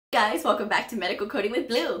Guys, welcome back to Medical Coding with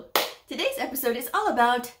Blue. Today's episode is all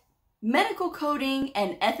about medical coding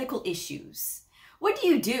and ethical issues. What do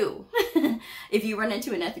you do if you run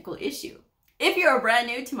into an ethical issue? If you're brand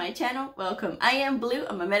new to my channel, welcome. I am Blue.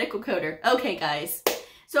 I'm a medical coder. Okay, guys.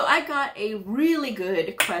 So I got a really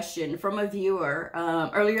good question from a viewer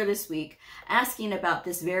earlier this week asking about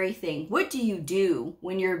this very thing. What do you do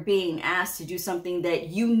when you're being asked to do something that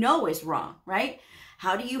you know is wrong, right?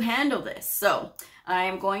 How do you handle this? So I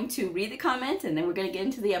am going to read the comment and then we're going to get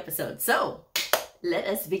into the episode. So let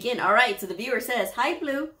us begin. All right. So the viewer says, "Hi,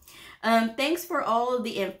 Blue. Thanks for all of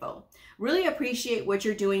the info. Really appreciate what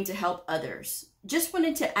you're doing to help others. Just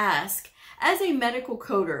wanted to ask, as a medical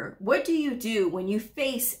coder, what do you do when you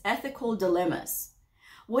face ethical dilemmas?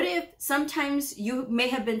 What if sometimes you may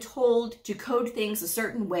have been told to code things a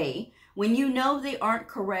certain way when you know they aren't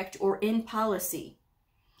correct or in policy?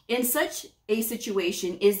 In such a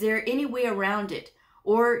situation, is there any way around it?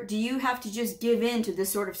 Or do you have to just give in to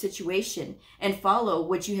this sort of situation and follow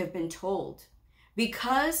what you have been told?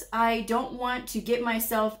 Because I don't want to get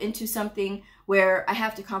myself into something where I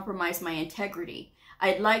have to compromise my integrity.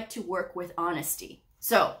 I'd like to work with honesty."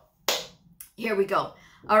 So here we go.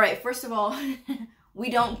 All right. First of all, we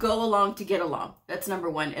don't go along to get along. That's number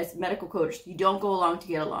one. As medical coders, you don't go along to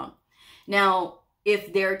get along. Now,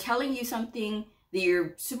 if they're telling you something,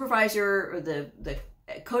 your supervisor or the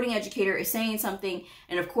coding educator is saying something,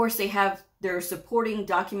 and of course they have their supporting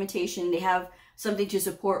documentation, they have something to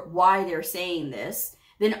support why they're saying this,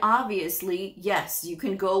 then obviously, yes, you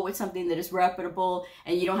can go with something that is reputable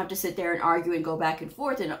and you don't have to sit there and argue and go back and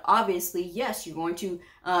forth. And obviously, yes, you're going to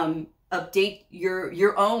update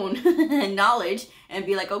your own knowledge and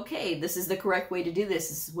be like, okay, this is the correct way to do this.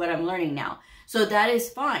 This is what I'm learning now. So that is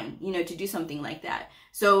fine, to do something like that.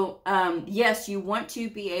 So yes, you want to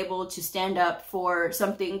be able to stand up for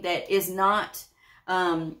something that is not,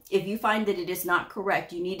 if you find that it is not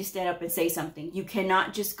correct, you need to stand up and say something. You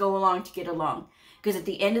cannot just go along to get along. Because at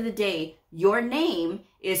the end of the day, your name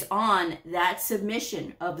is on that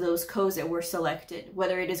submission of those codes that were selected.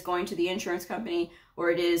 Whether it is going to the insurance company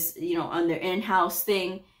or it is, on their in-house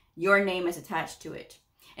thing, your name is attached to it.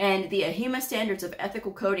 And the AHIMA standards of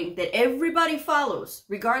ethical coding that everybody follows,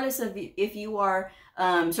 regardless of if you are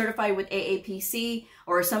certified with AAPC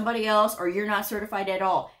or somebody else, or you're not certified at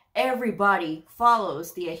all, everybody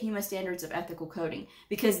follows the AHIMA standards of ethical coding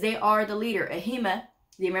because they are the leader. AHIMA,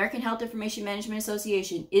 the American Health Information Management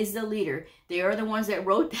Association, is the leader. They are the ones that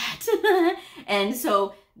wrote that. And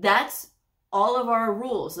so that's all of our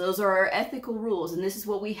rules. Those are our ethical rules. And this is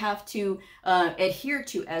what we have to adhere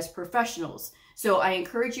to as professionals. So I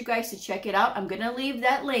encourage you guys to check it out. I'm going to leave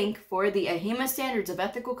that link for the AHIMA standards of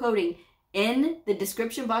ethical coding in the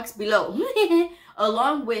description box below,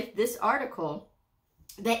 along with this article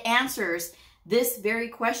that answers this very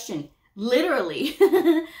question. Literally,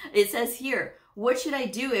 it says here, what should I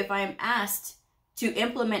do if I'm asked to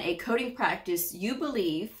implement a coding practice you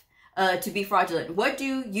believe to be fraudulent? What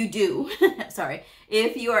do you do? Sorry,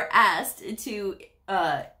 if you are asked to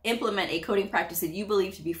implement a coding practice that you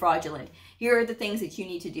believe to be fraudulent, here are the things that you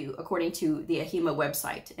need to do according to the AHIMA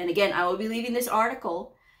website. And again, I will be leaving this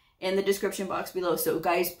article in the description box below. So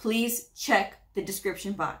guys, please check the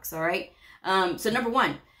description box. All right. So number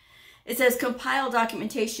one, it says compile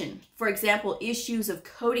documentation. For example, issues of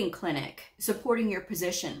coding clinic supporting your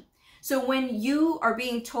position. So when you are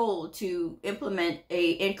being told to implement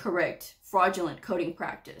a incorrect, fraudulent coding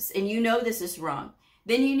practice, and you know this is wrong,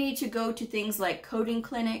 then you need to go to things like Coding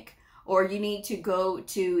Clinic, or you need to go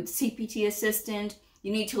to CPT Assistant.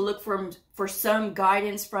 You need to look for some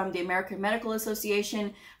guidance from the American Medical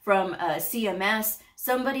Association, from CMS,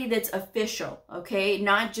 somebody that's official, okay?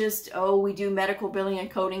 Not just, oh, we do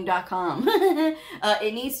medicalbillingandcoding.com.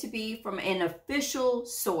 It needs to be from an official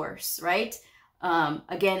source, right?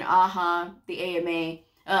 Again, AHA, the AMA,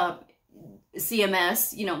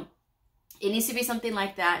 CMS, it needs to be something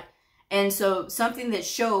like that. And so something that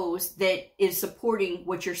shows that is supporting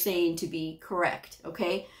what you're saying to be correct,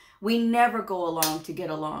 okay? We never go along to get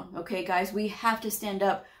along, okay, guys? We have to stand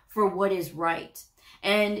up for what is right.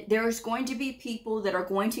 And there's going to be people that are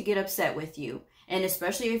going to get upset with you. And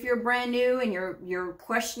especially if you're brand new and you're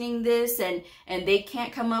questioning this and they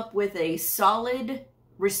can't come up with a solid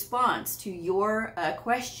response to your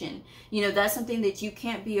question, that's something that you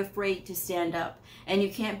can't be afraid to stand up. And you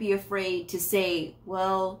can't be afraid to say,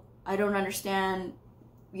 well, I don't understand,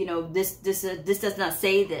 this does not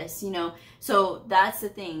say this, So that's the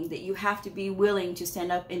thing, that you have to be willing to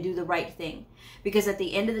stand up and do the right thing. Because at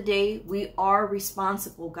the end of the day, we are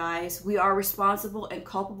responsible, guys. We are responsible and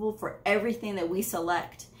culpable for everything that we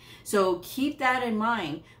select. So keep that in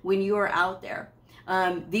mind when you are out there.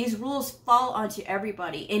 These rules fall onto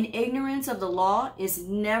everybody, and ignorance of the law is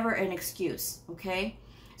never an excuse, okay?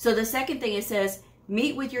 So the second thing, it says,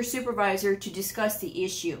 meet with your supervisor to discuss the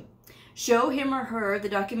issue. Show him or her the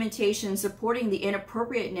documentation supporting the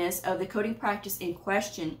inappropriateness of the coding practice in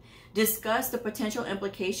question. Discuss the potential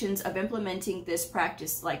implications of implementing this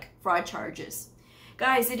practice, like fraud charges.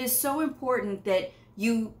 Guys, it is so important that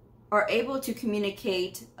you are able to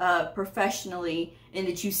communicate professionally, and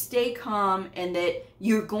that you stay calm, and that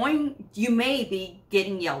you may be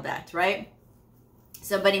getting yelled at, right?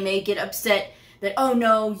 Somebody may get upset that, oh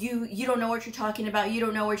no, you don't know what you're talking about, you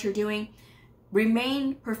don't know what you're doing.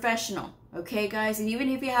 Remain professional, okay, guys? And even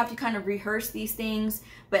if you have to kind of rehearse these things,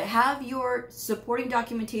 but have your supporting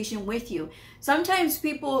documentation with you. Sometimes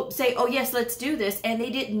people say, oh yes, let's do this, and they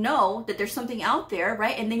didn't know that there's something out there,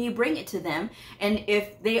 right? And then you bring it to them, and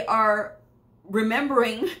if they are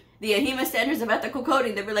remembering the AHIMA standards of ethical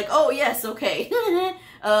coding, they'll be like, oh yes, okay,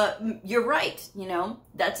 you're right, you know?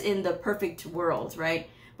 That's in the perfect world, right?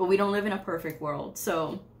 But we don't live in a perfect world.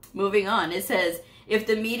 So moving on, it says, if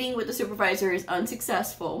the meeting with the supervisor is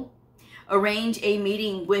unsuccessful, arrange a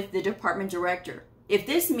meeting with the department director. If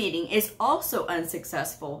this meeting is also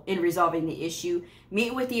unsuccessful in resolving the issue,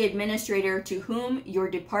 meet with the administrator to whom your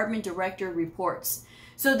department director reports.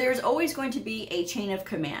 So there's always going to be a chain of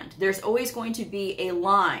command. There's always going to be a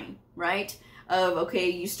line, right? Of, okay,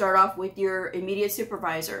 you start off with your immediate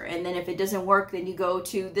supervisor, and then if it doesn't work, then you go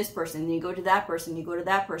to this person, then you go to that person, you go to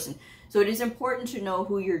that person. So it is important to know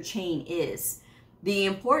who your chain is. The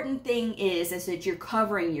important thing is that you're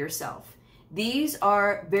covering yourself. These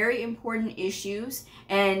are very important issues,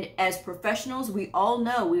 and as professionals, we all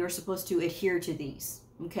know we are supposed to adhere to these,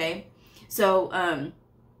 okay? So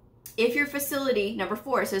if your facility, number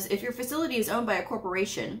 4, says, if your facility is owned by a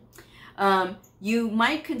corporation, you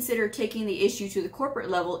might consider taking the issue to the corporate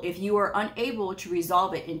level if you are unable to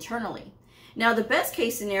resolve it internally. Now, the best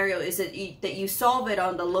case scenario is that you solve it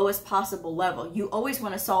on the lowest possible level. You always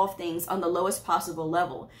want to solve things on the lowest possible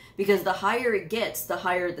level, because the higher it gets, the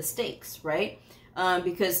higher the stakes, right?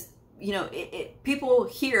 Because, you know, people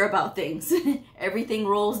hear about things. Everything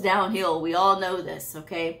rolls downhill. We all know this,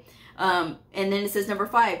 okay? And then it says, number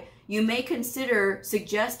 5, you may consider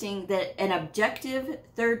suggesting that an objective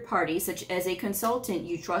third party, such as a consultant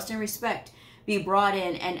you trust and respect, be brought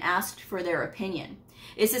in and asked for their opinion.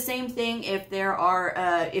 It's the same thing if there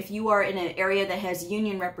are, if you are in an area that has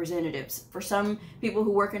union representatives. For some people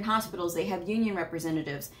who work in hospitals, they have union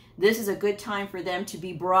representatives. This is a good time for them to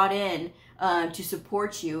be brought in to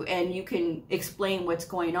support you, and you can explain what's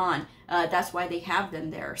going on. That's why they have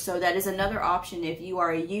them there. So that is another option if you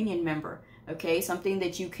are a union member, okay? Something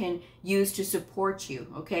that you can use to support you,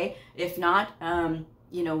 okay? If not,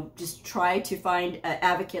 you know, just try to find an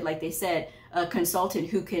advocate, like they said, a consultant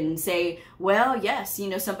who can say, well, yes, you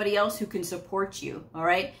know, somebody else who can support you, all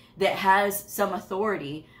right, that has some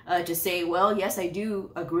authority to say, well, yes, I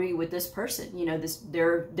do agree with this person, you know,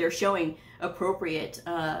 they're showing appropriate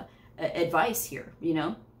advice here, you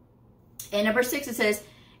know. And number 6, it says,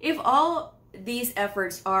 if all these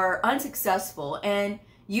efforts are unsuccessful and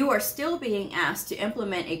you are still being asked to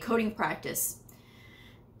implement a coding practice,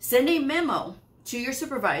 send a memo to your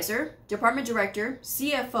supervisor, department director,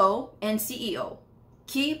 CFO, and CEO.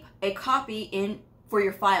 Keep a copy for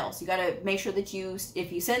your files. You got to make sure that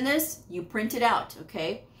if you send this, you print it out,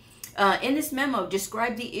 okay? In this memo,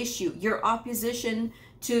 describe the issue, your opposition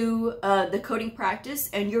to the coding practice,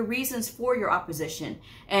 and your reasons for your opposition,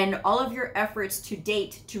 and all of your efforts to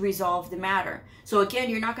date to resolve the matter. So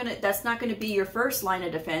again, that's not gonna be your first line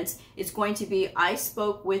of defense. It's going to be, I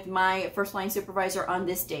spoke with my first line supervisor on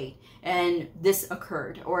this date, and this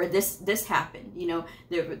occurred, or this happened, you know,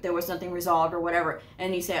 there was nothing resolved or whatever.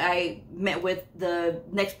 And you say, I met with the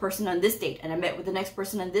next person on this date, and I met with the next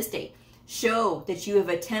person on this date. Show that you have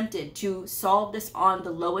attempted to solve this on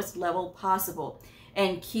the lowest level possible.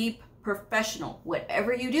 And keep professional.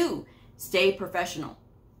 Whatever you do, stay professional.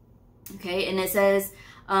 Okay, and it says,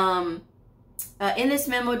 in this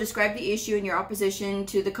memo, describe the issue and your opposition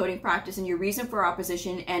to the coding practice and your reason for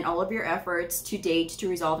opposition and all of your efforts to date to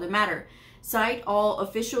resolve the matter. Cite all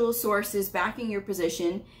official sources backing your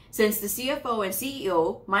position. Since the CFO and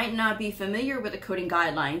CEO might not be familiar with the coding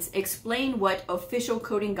guidelines, explain what official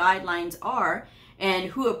coding guidelines are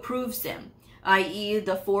and who approves them, i.e.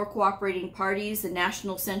 the 4 cooperating parties, the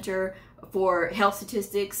National Center for Health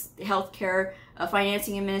Statistics, Healthcare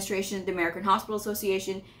Financing Administration, the American Hospital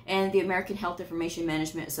Association, and the American Health Information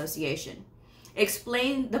Management Association.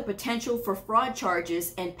 Explain the potential for fraud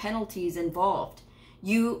charges and penalties involved.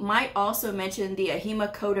 You might also mention the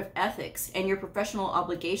AHIMA Code of Ethics and your professional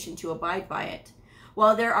obligation to abide by it.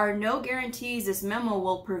 While there are no guarantees this memo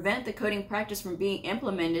will prevent the coding practice from being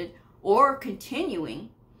implemented or continuing,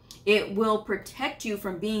 it will protect you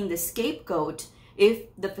from being the scapegoat if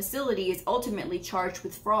the facility is ultimately charged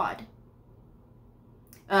with fraud.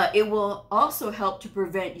 It will also help to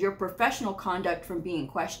prevent your professional conduct from being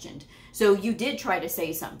questioned. So you did try to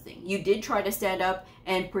say something. You did try to stand up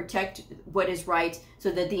and protect what is right so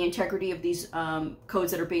that the integrity of these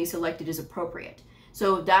codes that are being selected is appropriate.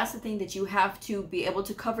 So that's the thing that you have to be able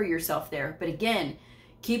to cover yourself there. But again,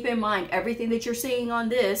 keep in mind, everything that you're saying on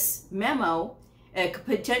this memo could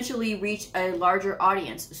potentially reach a larger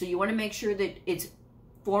audience. So you want to make sure that it's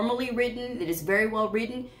formally written, that it's very well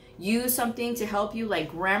written. Use something to help you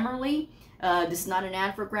like Grammarly. This is not an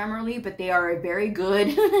ad for Grammarly, but they are a very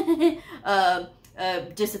good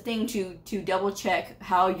just a thing to double check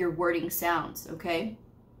how your wording sounds, okay?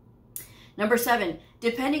 Number 7,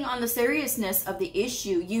 depending on the seriousness of the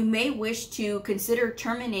issue, you may wish to consider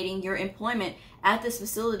terminating your employment at this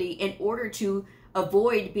facility in order to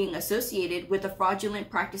avoid being associated with a fraudulent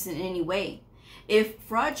practice in any way. If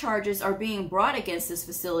fraud charges are being brought against this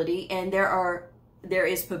facility and there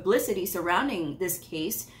is publicity surrounding this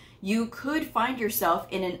case, you could find yourself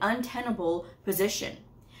in an untenable position.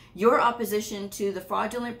 Your opposition to the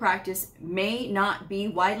fraudulent practice may not be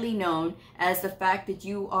widely known as the fact that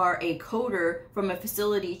you are a coder from a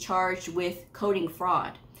facility charged with coding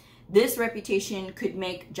fraud. This reputation could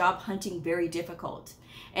make job hunting very difficult.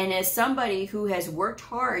 And as somebody who has worked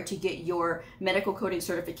hard to get your medical coding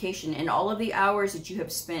certification and all of the hours that you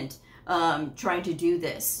have spent trying to do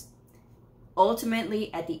this,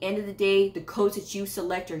 ultimately, at the end of the day, the codes that you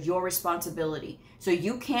select are your responsibility. So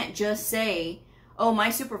you can't just say, oh, my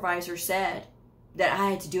supervisor said that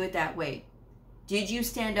I had to do it that way. Did you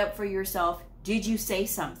stand up for yourself? Did you say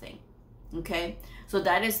something? Okay, so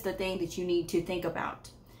that is the thing that you need to think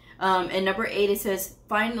about. And number 8, it says,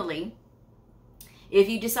 finally, if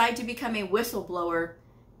you decide to become a whistleblower,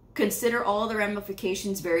 consider all the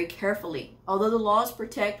ramifications very carefully. Although the laws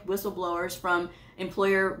protect whistleblowers from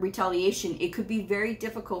employer retaliation, it could be very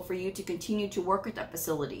difficult for you to continue to work at that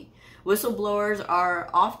facility. Whistleblowers are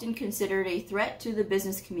often considered a threat to the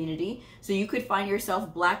business community, so you could find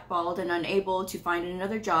yourself blackballed and unable to find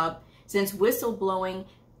another job, since whistleblowing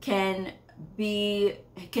can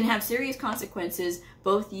have serious consequences,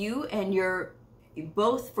 both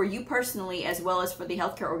for you personally as well as for the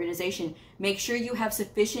healthcare organization. Make sure you have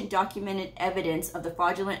sufficient documented evidence of the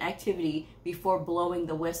fraudulent activity before blowing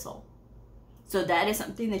the whistle. So that is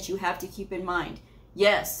something that you have to keep in mind.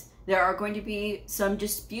 Yes, there are going to be some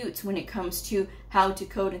disputes when it comes to how to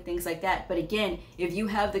code and things like that. But again, if you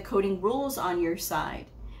have the coding rules on your side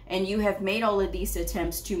and you have made all of these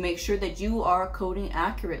attempts to make sure that you are coding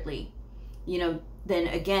accurately, then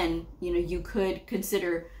again, you could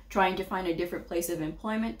consider trying to find a different place of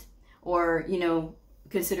employment, or,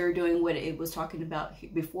 consider doing what it was talking about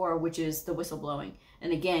before, which is the whistleblowing.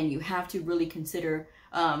 And again, you have to really consider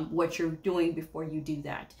what you're doing before you do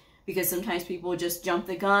that. Because sometimes people just jump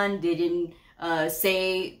the gun. They didn't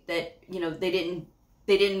say that, they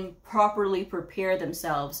didn't properly prepare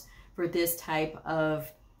themselves for this type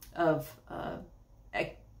of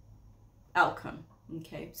outcome.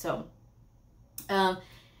 Okay, so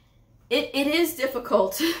it is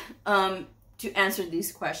difficult to answer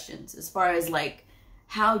these questions as far as like,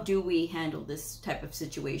 how do we handle this type of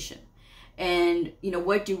situation? And,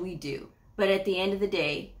 what do we do? But at the end of the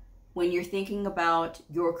day, when you're thinking about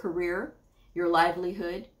your career, your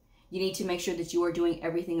livelihood, you need to make sure that you are doing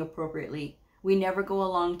everything appropriately. We never go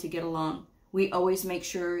along to get along. We always make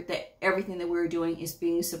sure that everything that we're doing is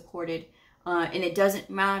being supported. And it doesn't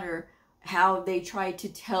matter how they try to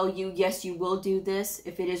tell you, yes, you will do this.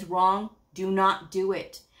 If it is wrong, do not do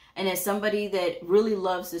it. And as somebody that really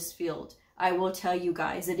loves this field, I will tell you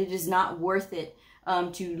guys that it is not worth it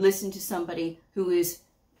to listen to somebody who is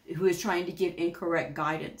trying to give incorrect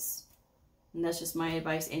guidance. And that's just my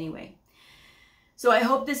advice anyway. So I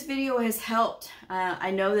hope this video has helped.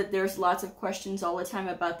 I know that there's lots of questions all the time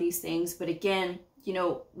about these things, but again,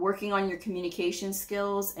 working on your communication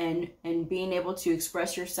skills and being able to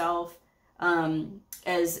express yourself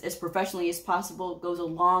as professionally as possible goes a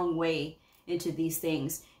long way into these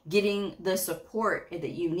things. Getting the support that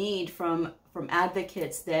you need from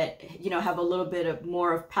advocates that have a little bit of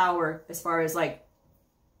more of power, as far as like,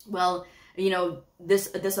 well,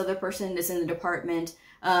 this other person that's in the department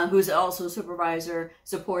who's also a supervisor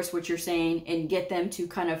supports what you're saying, and get them to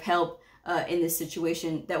kind of help in this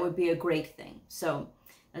situation. That would be a great thing. So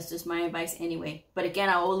that's just my advice anyway. But again,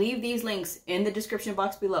 I will leave these links in the description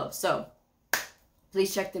box below, so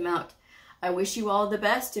please check them out. I wish you all the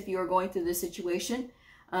best if you are going through this situation.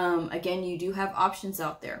 Again, you do have options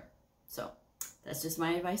out there. So that's just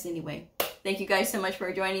my advice anyway. Thank you guys so much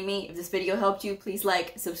for joining me. If this video helped you, please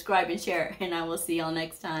like, subscribe, and share, and I will see y'all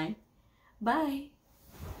next time. Bye.